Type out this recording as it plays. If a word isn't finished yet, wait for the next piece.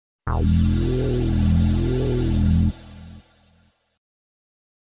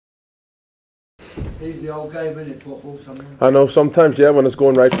He's the old game, isn't it, football, sometimes? I know, sometimes, yeah, when it's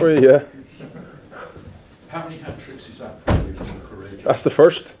going right for you, yeah. How many hat-tricks is that for you in your career? That's the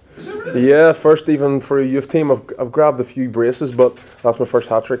first. Is it really? Yeah, first even for a youth team. I've grabbed a few braces, but that's my first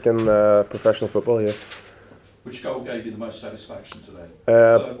hat-trick in professional football, yeah. Which goal gave you the most satisfaction today?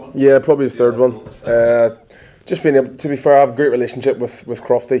 Third one? Yeah, probably the third one. Just being able, to be fair, I have a great relationship with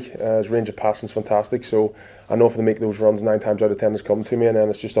Crofty. His range of passing is fantastic, so I know if they make those runs 9 times out of 10 it's come to me, and then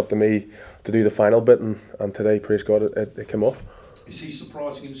it's just up to me to do the final bit, and today, praise God, it came off. Is he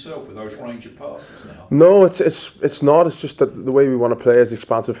surprising himself with those range of passes now? No, it's not. It's just that the way we want to play is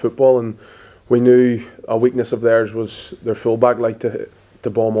expansive football, and we knew a weakness of theirs was their fullback like to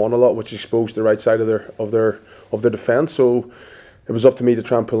bomb on a lot, which exposed the right side of their defence. So it was up to me to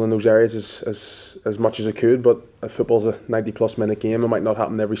try and pull in those areas as much as I could. But football's a 90+ minute game. It might not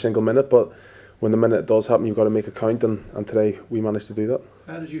happen every single minute, but when the minute it does happen, you've got to make a count, and today we managed to do that.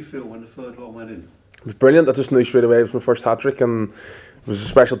 How did you feel when the third one went in? It was brilliant. I just knew straight away it was my first hat-trick, and it was a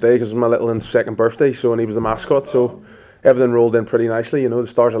special day because it was my little one's second birthday, so, and he was the mascot, so everything rolled in pretty nicely, you know, the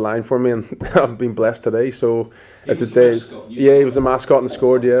stars aligned for me, and I've been blessed today, so it's a day. Yeah, he was a mascot and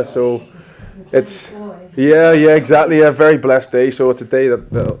scored, yeah, so it's, yeah, exactly, yeah, very blessed day, so it's a day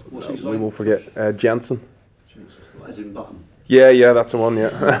that we won't forget. Jensen. As in Button? Yeah, that's the one,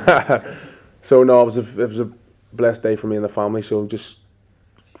 yeah. So no, it was a blessed day for me and the family, so just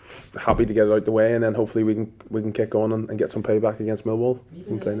happy to get it out the way, and then hopefully we can kick on and get some payback against Millwall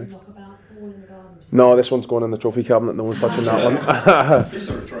and play next. No, this one's going in the trophy cabinet. No one's touching that one. Is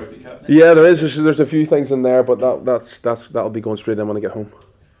there a trophy cabinet? Yeah, there is. There's a few things in there, but that'll be going straight in when I get home.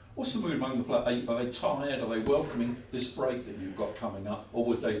 What's the mood among the players? Are they tired? Are they welcoming this break that you've got coming up, or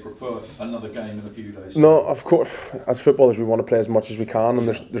would they prefer another game in a few days? No, of course. As footballers, we want to play as much as we can, and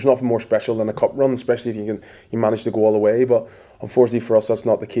there's nothing more special than a cup run, especially if you manage to go all the way. But unfortunately for us, that's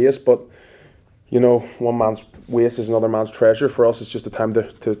not the case. But you know, one man's waste is another man's treasure. For us, it's just a time to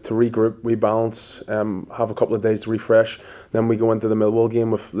regroup, rebalance, have a couple of days to refresh. Then we go into the Millwall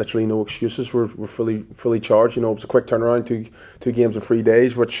game with literally no excuses. We're fully charged. You know, it was a quick turnaround, two games in 3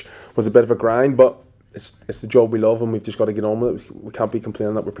 days, which was a bit of a grind, but it's the job we love, and we've just got to get on with it. We can't be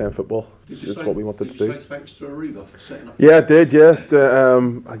complaining that we're playing football. It's what we wanted to do. Did you say thanks to Ariba for setting up? Yeah, I did. Yeah,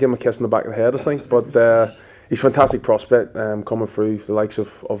 I gave him a kiss in the back of the head, I think, but. He's a fantastic prospect, coming through the likes of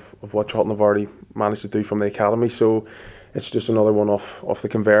what Charlton have already managed to do from the academy. So it's just another one off the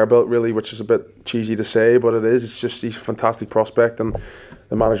conveyor belt, really, which is a bit cheesy to say, but it is. It's just he's a fantastic prospect, and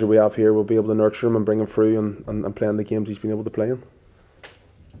the manager we have here will be able to nurture him and bring him through and play in the games he's been able to play in.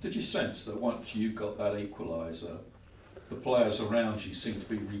 Did you sense that once you got that equaliser, the players around you seemed to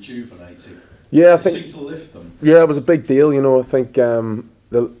be rejuvenated? Yeah, I think it seemed to lift them. Yeah, it was a big deal. You know, I think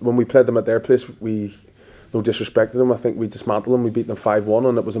when we played them at their place, no disrespect to them, I think we dismantled them. We beat them 5-1,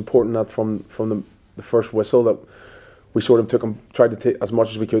 and it was important that from the first whistle that we sort of tried to take as much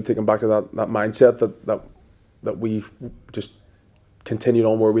as we could, take them back to that mindset that we just continued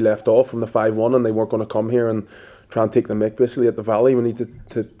on where we left off from the 5-1, and they weren't going to come here and try and take the mick basically at the Valley. We needed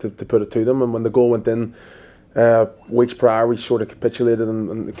to put it to them, and when the goal went in weeks prior, we sort of capitulated,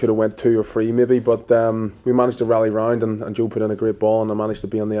 and it could have went 2 or 3 maybe, but we managed to rally round, and Joe put in a great ball, and I managed to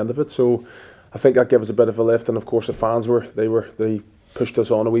be on the end of it. So I think that gave us a bit of a lift, and of course the fans they pushed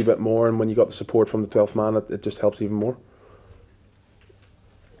us on a wee bit more, and when you got the support from the 12th man, it just helps even more.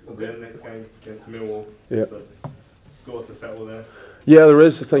 Will be the next game against Millwall. Yeah. Score to settle there. Yeah, there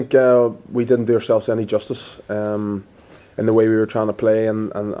is. I think we didn't do ourselves any justice in the way we were trying to play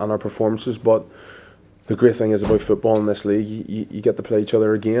and our performances, but the great thing is about football in this league, you get to play each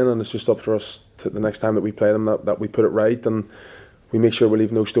other again, and it's just up to us the next time that we play them that we put it right, and we make sure we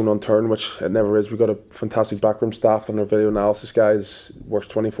leave no stone unturned, which it never is. We've got a fantastic backroom staff, and our video analysis guys works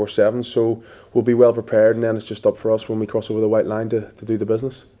 24/7, so we'll be well prepared, and then it's just up for us when we cross over the white line to do the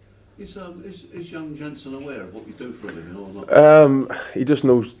business. Is young Jensen aware of what you do for a living or not? He just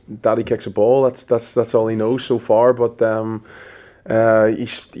knows Daddy kicks a ball. That's all he knows so far, but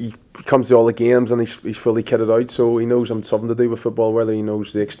he comes to all the games, and he's fully kitted out, so he knows something to do with football. Whether he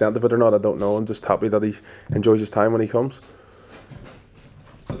knows the extent of it or not, I don't know. I'm just happy that he enjoys his time when he comes.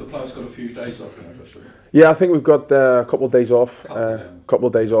 But the players got a few days off now, just Yeah, I think we've got a couple of days off. Couple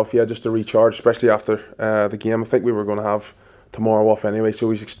of days off, yeah, just to recharge, especially after the game. I think we were going to have tomorrow off anyway, so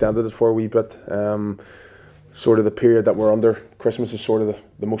he's extended it for a wee bit. Sort of the period that we're under, Christmas is sort of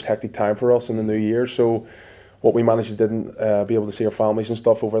the most hectic time for us in the new year. So what we managed to didn't be able to see our families and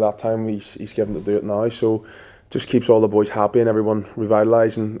stuff over that time, he's given to do it now. So just keeps all the boys happy and everyone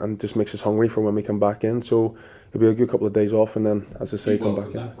revitalised, and just makes us hungry for when we come back in. So it'll be a good couple of days off, and then, as I say, You come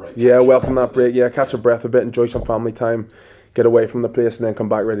welcome back in. that break, Yeah, catch welcome your that break. Yeah, catch a breath a bit, enjoy some family time, get away from the place, and then come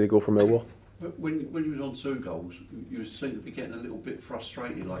back ready to go for Millwall. But when you was on 2 goals, you seemed to be getting a little bit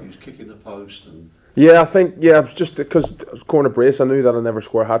frustrated, like you was kicking the post and. Yeah, I think it was just because it was corner brace. I knew that I'd never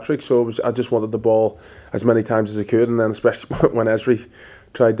score a hat trick, so I just wanted the ball as many times as I could, and then especially when Esri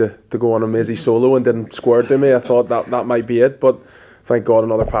tried to go on a Mizzy solo and didn't square it to me, I thought that might be it. But thank God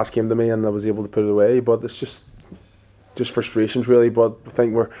another pass came to me and I was able to put it away. But it's just frustrations really. But I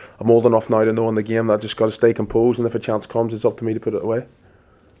think I'm old enough now to know in the game that I just got to stay composed, and if a chance comes, it's up to me to put it away.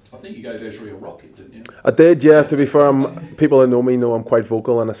 I think you gave Esri a rocket, didn't you? I did, yeah. To be fair, people that know me know I'm quite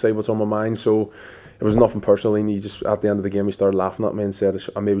vocal and I say what's on my mind. So it was nothing personal. And he just at the end of the game he started laughing at me and said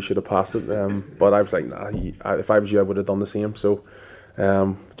I maybe should have passed it. But I was like, nah. If I was you, I would have done the same. So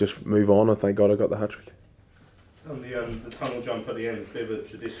just move on, and thank God I got the hat trick. And the tunnel jump at the end is a bit of a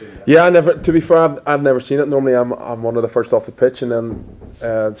tradition. Yeah, to be fair, I've never seen it. Normally I'm one of the first off the pitch, and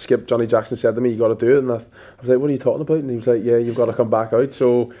then Skip Johnny Jackson said to me, you got to do it, and I was like, what are you talking about? And he was like, yeah, you've got to come back out.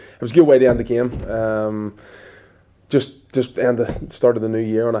 So it was a good way to end the game. Just end the start of the new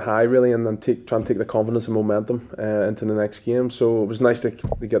year on a high really, and then try and take the confidence and momentum into the next game. So it was nice to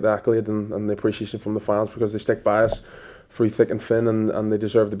get the accolade and the appreciation from the fans, because they stick by us through thick and thin, and they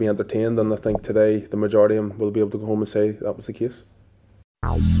deserve to be entertained, and I think today the majority of them will be able to go home and say that was the case.